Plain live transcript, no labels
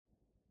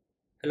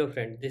Hello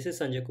friend, this is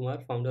Sanjay Kumar,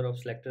 founder of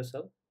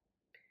SelectorsHub.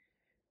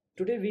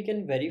 Today we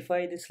can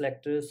verify the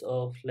selectors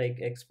of like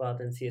XPath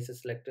and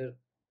cssSelector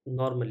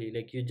normally.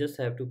 Like you just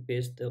have to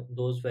paste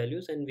those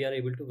values and we are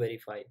able to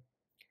verify.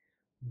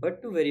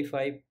 But to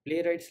verify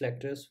Playwright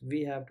selectors,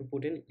 we have to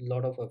put in a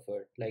lot of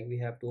effort. Like we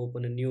have to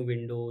open a new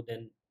window,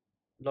 then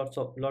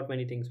lot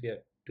many things we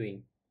are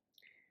doing.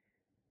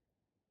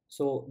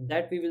 So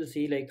that we will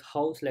see like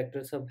how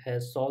SelectorsHub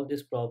has solved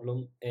this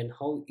problem and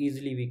how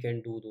easily we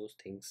can do those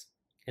things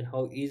and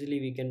how easily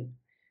we can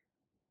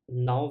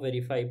now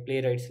verify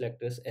Playwright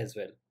selectors as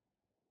well.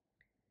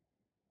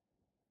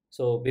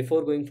 So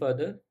before going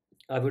further,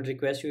 I would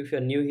request you, if you're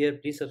new here,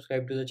 please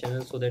subscribe to the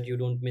channel so that you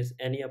don't miss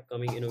any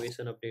upcoming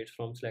innovation updates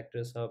from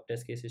Selectors Hub,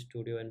 Test Cases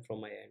Studio, and from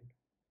my end.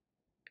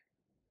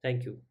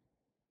 Thank you.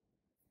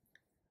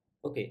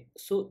 Okay,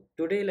 so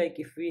today, like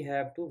if we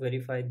have to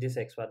verify this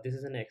XPath, this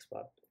is an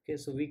XPath. Okay,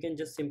 so we can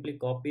just simply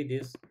copy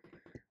this,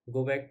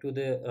 go back to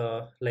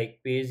the like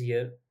page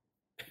here,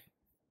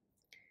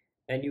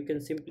 and you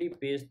can simply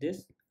paste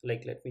this.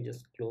 Like let me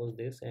just close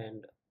this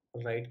and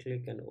right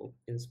click and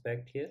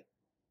inspect here,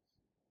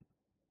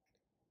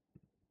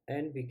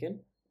 and we can,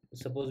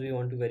 suppose we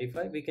want to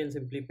verify, we can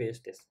simply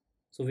paste this,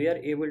 so we are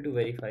able to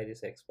verify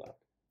this XPath.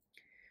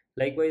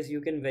 Likewise, you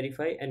can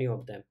verify any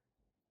of them,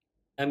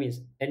 I mean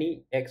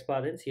any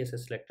XPath and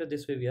cssSelector.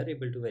 This way we are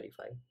able to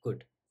verify.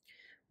 Good.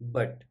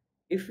 But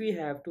if we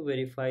have to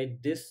verify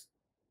this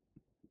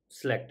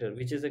selector,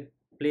 which is a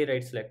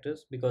Playwright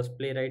selectors, because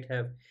Playwright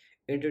have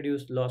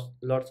introduced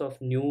lots of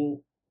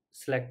new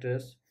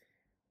selectors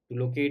to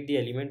locate the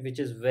element, which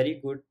is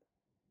very good.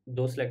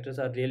 Those selectors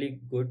are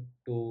really good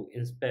to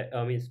inspect,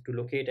 I mean to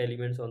locate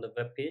elements on the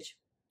web page.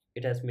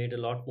 It has made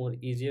a lot more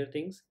easier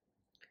things.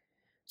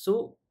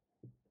 So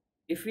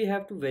if we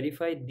have to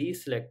verify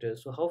these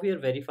selectors, so how we are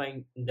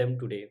verifying them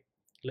today,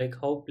 like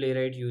how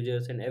Playwright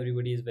users and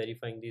everybody is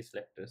verifying these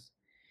selectors,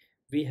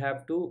 we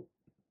have to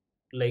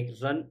like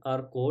run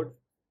our code.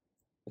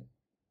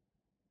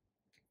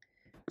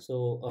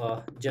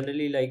 So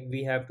generally, like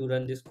we have to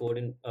run this code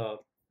in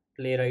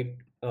Playwright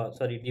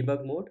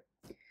debug mode,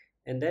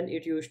 and then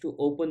it used to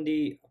open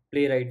the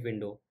Playwright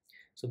window.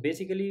 So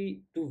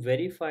basically, to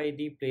verify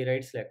the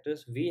Playwright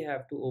selectors, we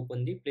have to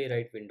open the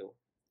Playwright window,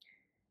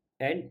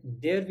 and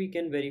there we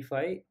can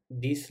verify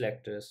these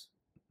selectors.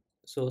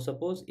 So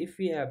suppose if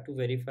we have to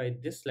verify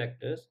this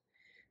selectors,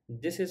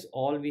 this is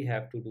all we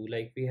have to do.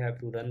 Like we have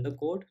to run the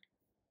code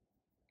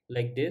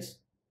like this,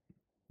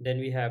 then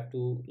we have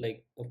to,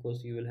 like, of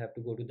course you will have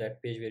to go to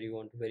that page where you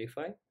want to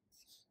verify.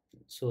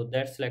 So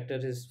that selector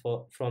is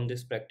for from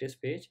this practice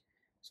page.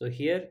 So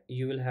here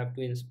you will have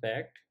to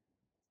inspect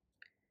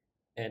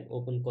and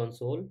open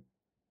console.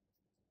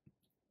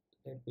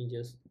 Let me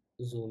just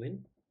zoom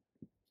in,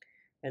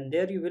 and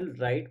there you will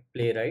write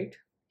Playwright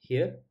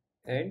here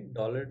and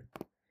dollar,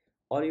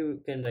 or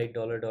you can write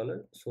dollar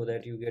dollar so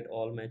that you get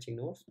all matching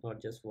nodes,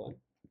 not just one.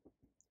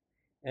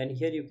 And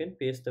here you can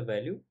paste the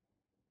value,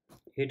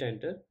 hit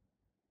enter.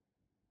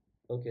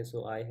 Okay,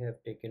 so I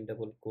have taken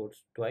double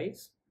quotes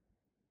twice,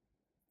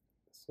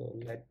 so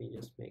let me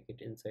just make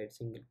it inside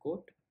single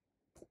quote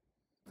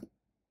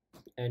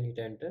and hit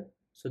enter.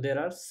 So there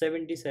are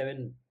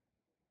 77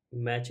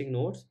 matching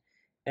nodes,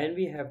 and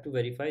we have to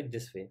verify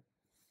this way.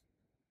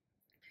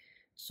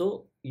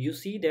 So you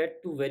see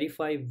that to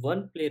verify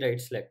one Playwright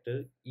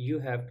selector, you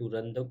have to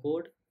run the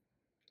code,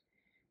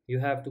 you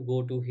have to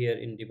go to here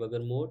in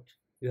debugger mode,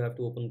 you have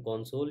to open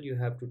console, you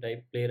have to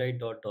type playwright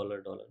dot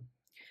dollar dollar.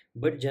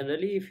 But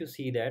generally, if you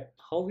see that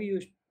how we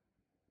used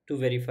to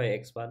verify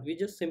XPath, we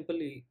just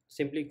simply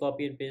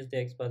copy and paste the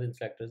XPath in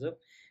SelectorsHub,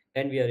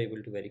 and we are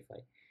able to verify.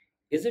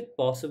 Is it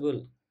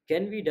possible?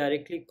 Can we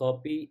directly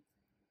copy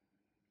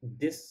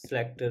this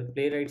selector,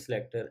 Playwright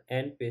selector,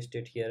 and paste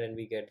it here and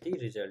we get the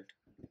result?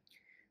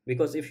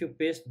 Because if you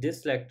paste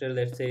this selector,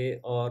 let's say,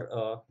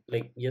 or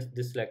like yes,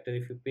 this selector,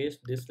 if you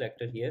paste this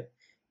selector here,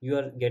 you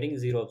are getting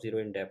 0 of 0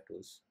 in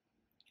DevTools.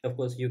 Of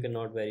course you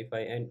cannot verify.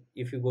 And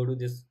if you go to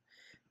this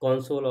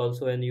console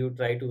also and you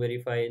try to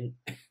verify in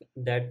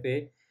that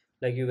way,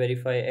 like you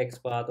verify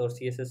XPath or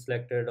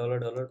cssSelector dollar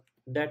dollar,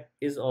 that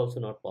is also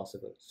not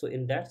possible. So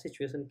in that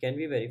situation, can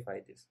we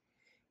verify this?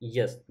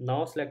 Yes,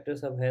 now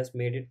SelectorsHub has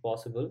made it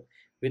possible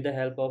with the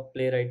help of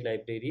Playwright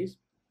libraries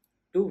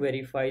to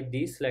verify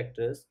these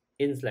selectors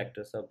in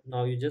SelectorsHub.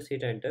 Now you just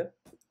hit enter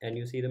and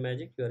you see the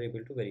magic, you are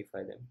able to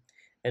verify them.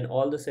 And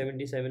all the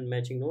 77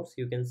 matching nodes,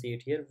 you can see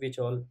it here, which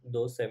all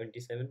those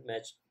 77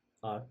 matched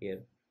are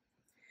here.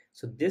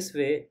 So this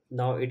way,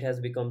 now it has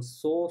become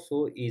so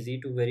easy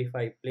to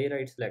verify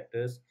Playwright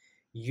selectors.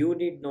 You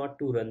need not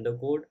to run the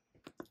code.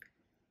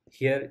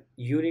 Here,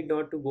 you need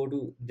not to go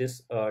to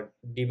this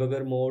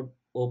debugger mode,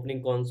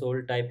 opening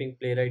console, typing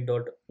Playwright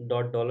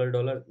dot dollar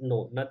dollar.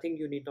 No, nothing.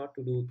 You need not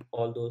to do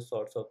all those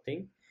sorts of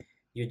things.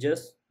 You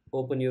just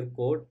open your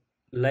code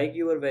like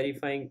you are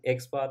verifying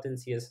XPath in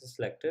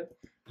cssSelector.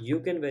 You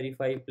can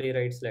verify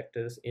Playwright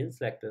selectors in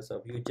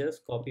SelectorsHub. You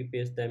just copy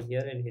paste them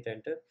here and hit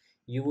enter.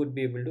 You would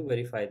be able to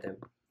verify them.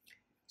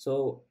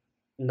 So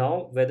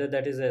now whether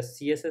that is a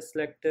css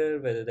selector,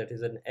 whether that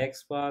is an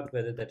XPath,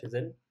 whether that is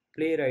an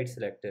Playwright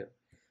selector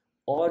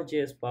or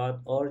JS path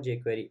or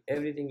jQuery,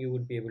 everything you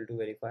would be able to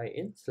verify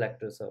in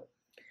SelectorsHub.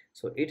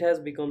 So it has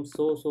become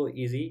so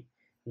easy.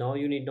 Now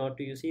you need not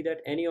to, you see that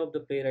any of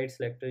the Playwright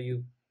selector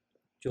you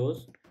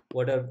chose,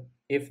 whatever,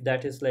 if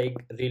that is like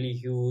really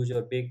huge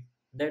or big,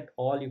 that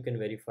all you can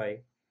verify.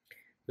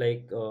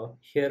 Like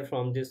here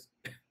from this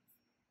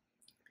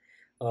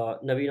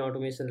Naveen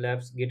Automation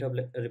Labs GitHub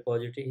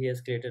repository, he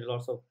has created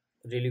lots of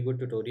really good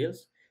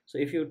tutorials. So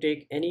if you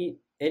take any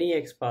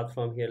XPath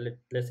from here,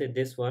 let's say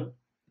this one,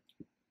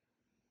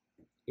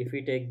 if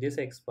we take this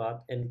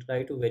XPath and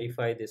try to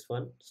verify this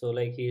one, so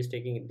like he is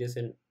taking this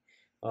in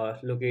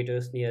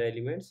locators near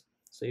elements.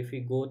 So if we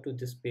go to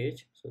this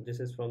page, so this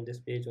is from this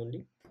page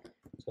only,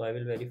 so I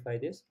will verify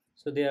this.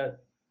 So they are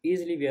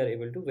easily, we are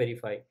able to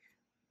verify.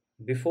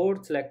 Before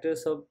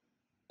SelectorsHub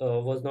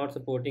was not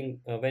supporting,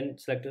 when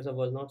SelectorsHub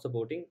was not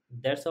supporting,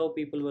 that's how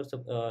people were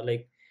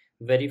like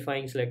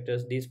verifying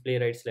selectors, these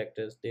Playwright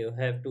selectors. They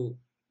have to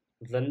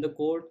run the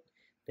code,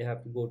 they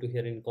have to go to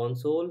here in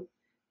console,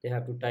 they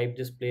have to type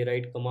this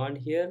Playwright command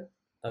here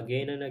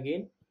again and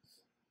again,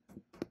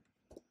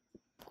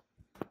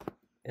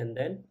 and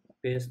then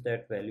paste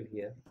that value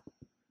here.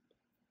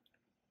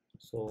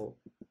 So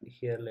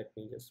here let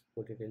me just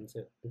put it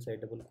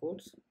inside double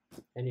quotes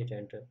and hit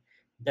enter.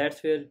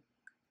 That's where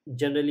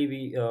generally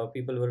we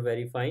people were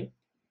verifying.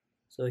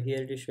 So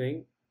here it is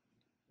showing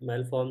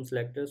malform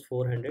selectors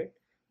 400,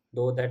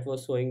 though that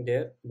was showing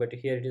there, but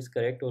here it is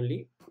correct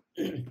only.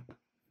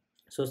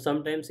 So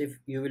sometimes if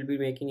you will be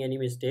making any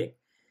mistake,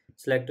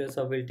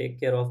 SelectorsHub will take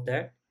care of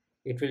that.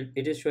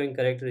 It is showing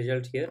correct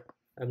result here.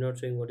 I'm not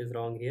showing what is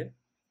wrong here,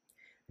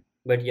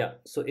 but yeah.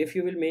 So if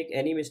you will make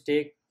any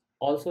mistake,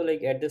 also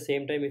like at the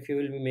same time, if you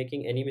will be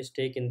making any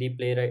mistake in the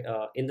Playwright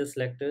in the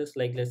selectors,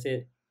 like let's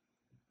say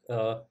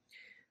uh,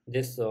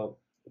 this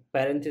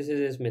parenthesis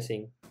is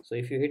missing, so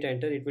if you hit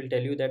enter, it will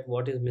tell you that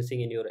what is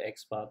missing in your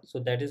XPath. So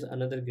that is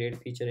another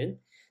great feature in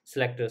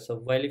selectors. So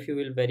while if you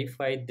will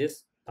verify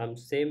this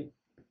same,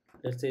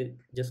 let's say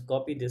just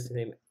copy this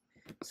same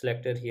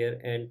selector here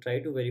and try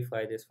to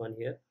verify this one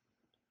here,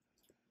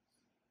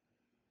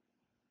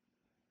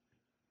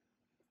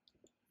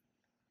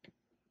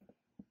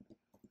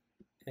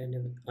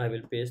 and I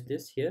will paste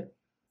this here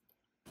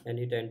and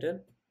hit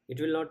enter. It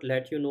will not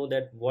let you know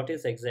that what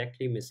is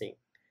exactly missing.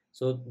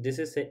 So this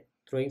is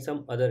throwing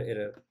some other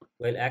error,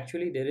 while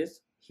actually there is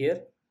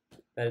here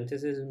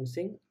parenthesis is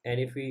missing, and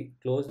if we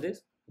close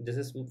this, this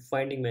is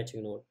finding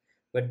matching node,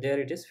 but there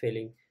it is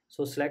failing.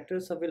 So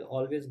selectors will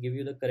always give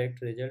you the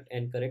correct result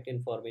and correct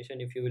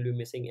information. If you will be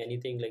missing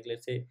anything, like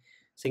let's say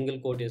single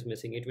quote is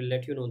missing, it will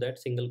let you know that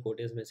single quote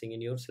is missing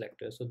in your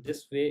selector. So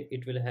this way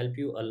it will help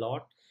you a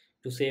lot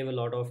to save a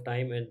lot of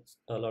time and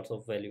lots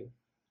of value.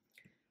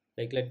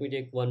 Like let me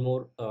take one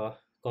more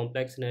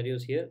complex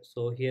scenarios here.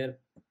 So here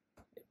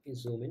let me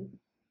zoom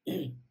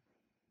in.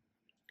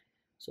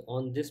 So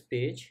on this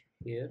page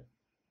here,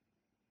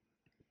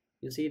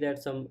 you see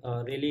that some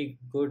really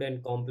good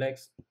and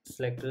complex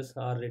selectors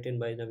are written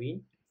by Naveen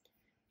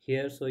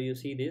here. So you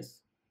see this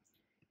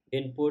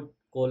input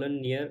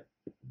colon near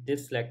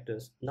this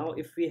selectors. Now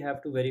if we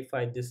have to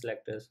verify this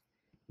selectors,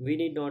 we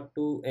need not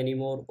to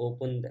anymore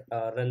open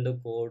run the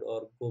code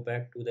or go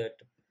back to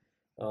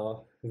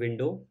that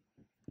window.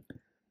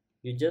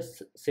 You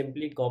just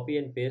simply copy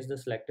and paste the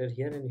selector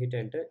here and hit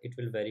enter. It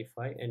will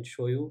verify and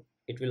show you.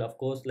 It will, of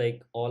course,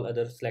 like all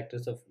other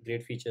selectors of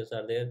great features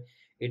are there,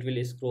 it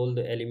will scroll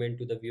the element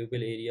to the viewable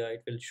area.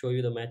 It will show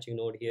you the matching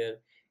node here.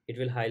 It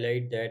will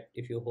highlight that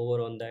if you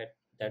hover on that,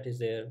 that is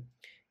there.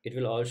 It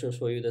will also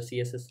show you the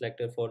css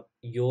selector for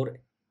your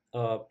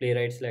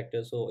Playwright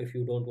selector. So if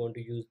you don't want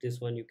to use this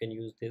one, you can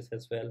use this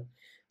as well.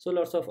 So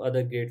lots of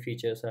other great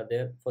features are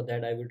there. For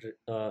that, I would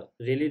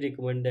really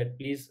recommend that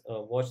please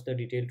watch the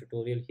detailed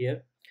tutorial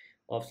here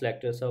of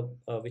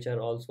SelectorsHub, which are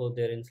also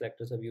there in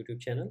SelectorsHub YouTube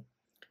channel.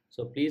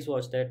 So please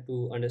watch that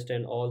to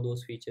understand all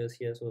those features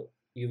here, so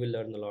you will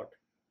learn a lot.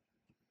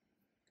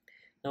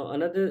 Now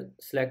another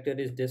selector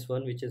is this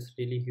one, which is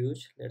really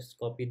huge. Let's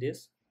copy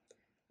this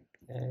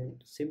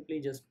and simply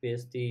just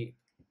paste the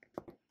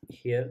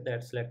here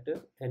that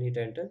selector and hit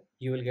enter.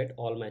 You will get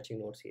all matching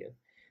nodes here.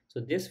 So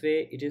this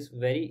way it is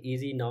very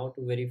easy now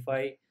to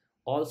verify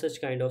all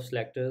such kind of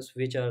selectors,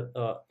 which are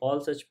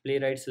all such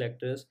Playwright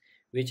selectors,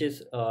 which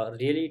is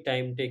really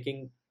time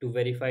taking to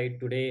verify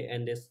today,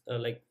 and this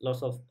like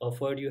lots of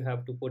effort you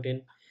have to put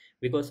in.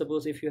 Because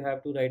suppose if you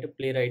have to write a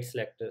Playwright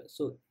selector,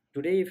 so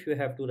today if you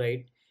have to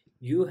write,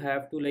 you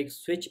have to like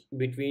switch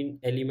between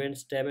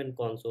elements tab and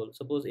console.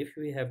 Suppose if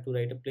we have to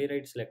write a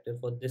Playwright selector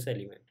for this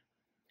element,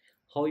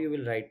 how you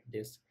will write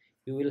this?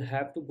 You will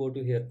have to go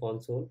to here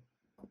console,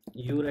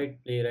 you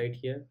write Playwright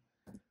here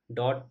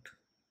dot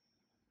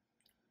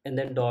and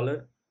then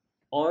dollar,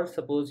 or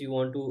suppose you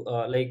want to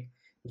like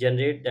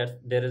generate that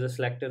there is a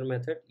selector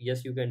method,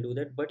 yes you can do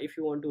that. But if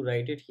you want to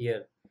write it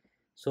here,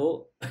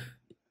 so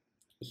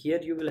here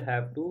you will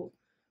have to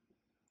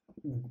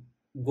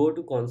go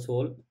to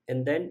console,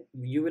 and then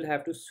you will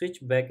have to switch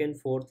back and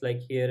forth, like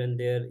here and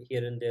there,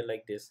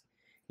 like this.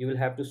 You will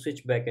have to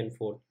switch back and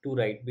forth to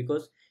write,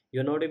 because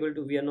you're not able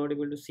to we are not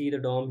able to see the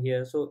DOM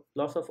here, so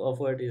lots of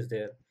effort is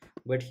there.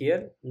 But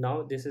here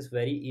now this is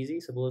very easy.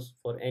 Suppose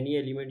for any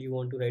element you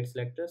want to write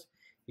selectors,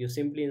 you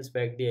simply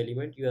inspect the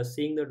element, you are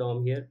seeing the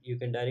DOM here, you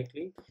can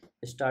directly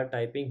start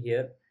typing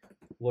here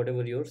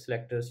whatever your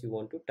selectors you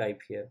want to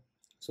type here,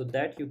 so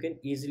that you can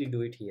easily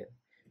do it here.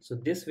 So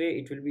this way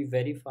it will be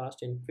very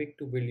fast and quick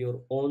to build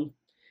your own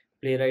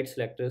Playwright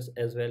selectors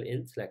as well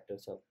in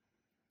SelectorsHub.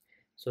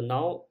 So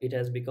now it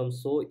has become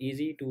so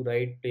easy to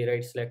write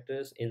Playwright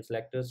selectors in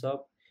SelectorsHub.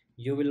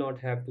 You will not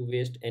have to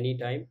waste any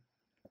time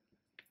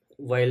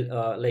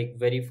while like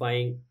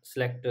verifying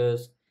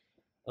selectors,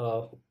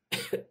 uh,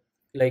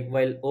 like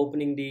while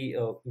opening the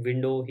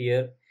window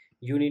here.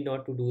 You need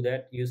not to do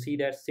that. You see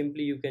that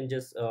simply you can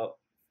just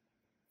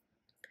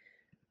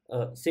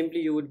simply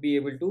you would be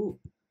able to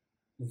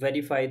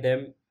verify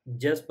them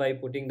just by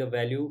putting the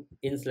value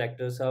in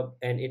SelectorsHub,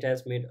 and it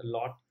has made a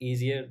lot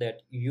easier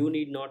that you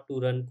need not to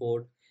run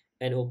code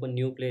and open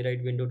new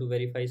Playwright window to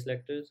verify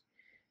selectors.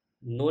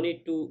 No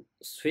need to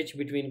switch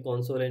between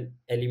console and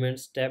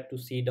elements tab to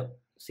see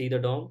the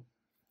DOM.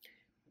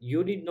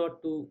 You need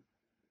not to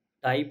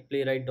type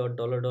playwright dot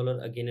dollar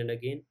dollar again and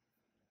again.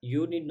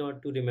 You need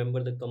not to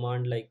remember the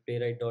command like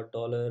playwright dot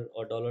dollar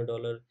or dollar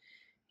dollar.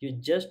 You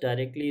just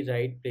directly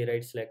write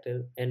Playwright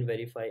Selector and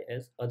verify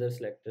as other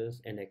selectors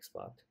and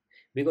XPath.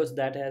 Because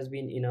that has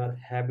been in our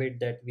habit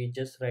that we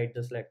just write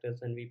the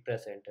selectors and we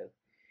press enter.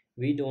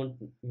 We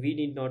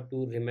need not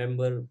to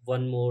remember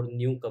one more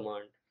new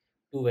command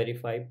to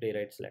verify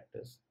Playwright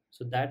selectors.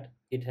 So that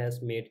it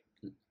has made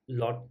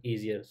lot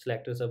easier.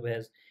 Selectors Hub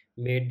has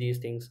made these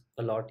things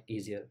a lot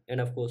easier. And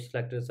of course,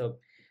 Selectors Hub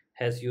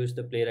has used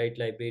the Playwright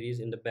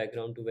libraries in the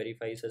background to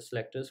verify such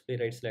selectors,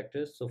 Playwright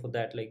selectors. So for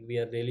that, like, we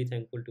are really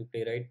thankful to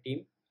Playwright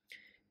team,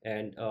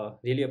 and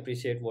really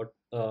appreciate what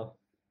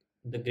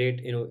the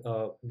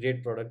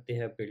great product they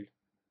have built.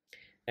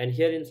 And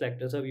here in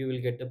Selectors Hub, you will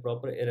get the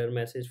proper error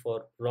message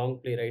for wrong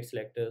Playwright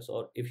selectors,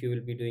 or if you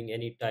will be doing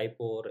any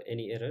typo or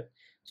any error.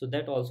 So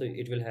that also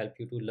it will help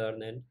you to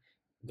learn and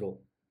grow.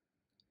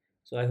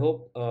 So I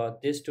hope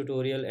this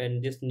tutorial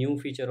and this new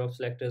feature of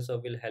selectors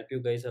will help you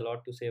guys a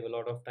lot to save a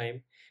lot of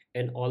time,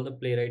 and all the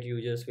Playwright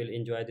users will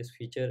enjoy this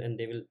feature and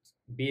they will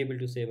be able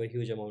to save a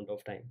huge amount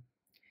of time.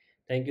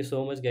 Thank you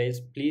so much, guys.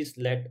 Please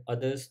let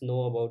others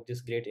know about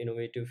this great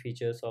innovative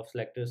features of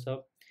Selectors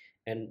Hub,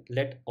 and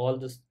let all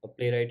the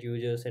Playwright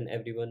users and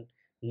everyone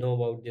know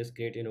about this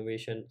great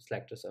innovation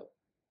Selectors Hub.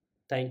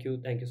 Thank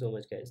you. Thank you so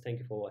much, guys. Thank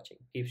you for watching.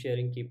 Keep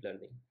sharing, keep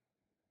learning.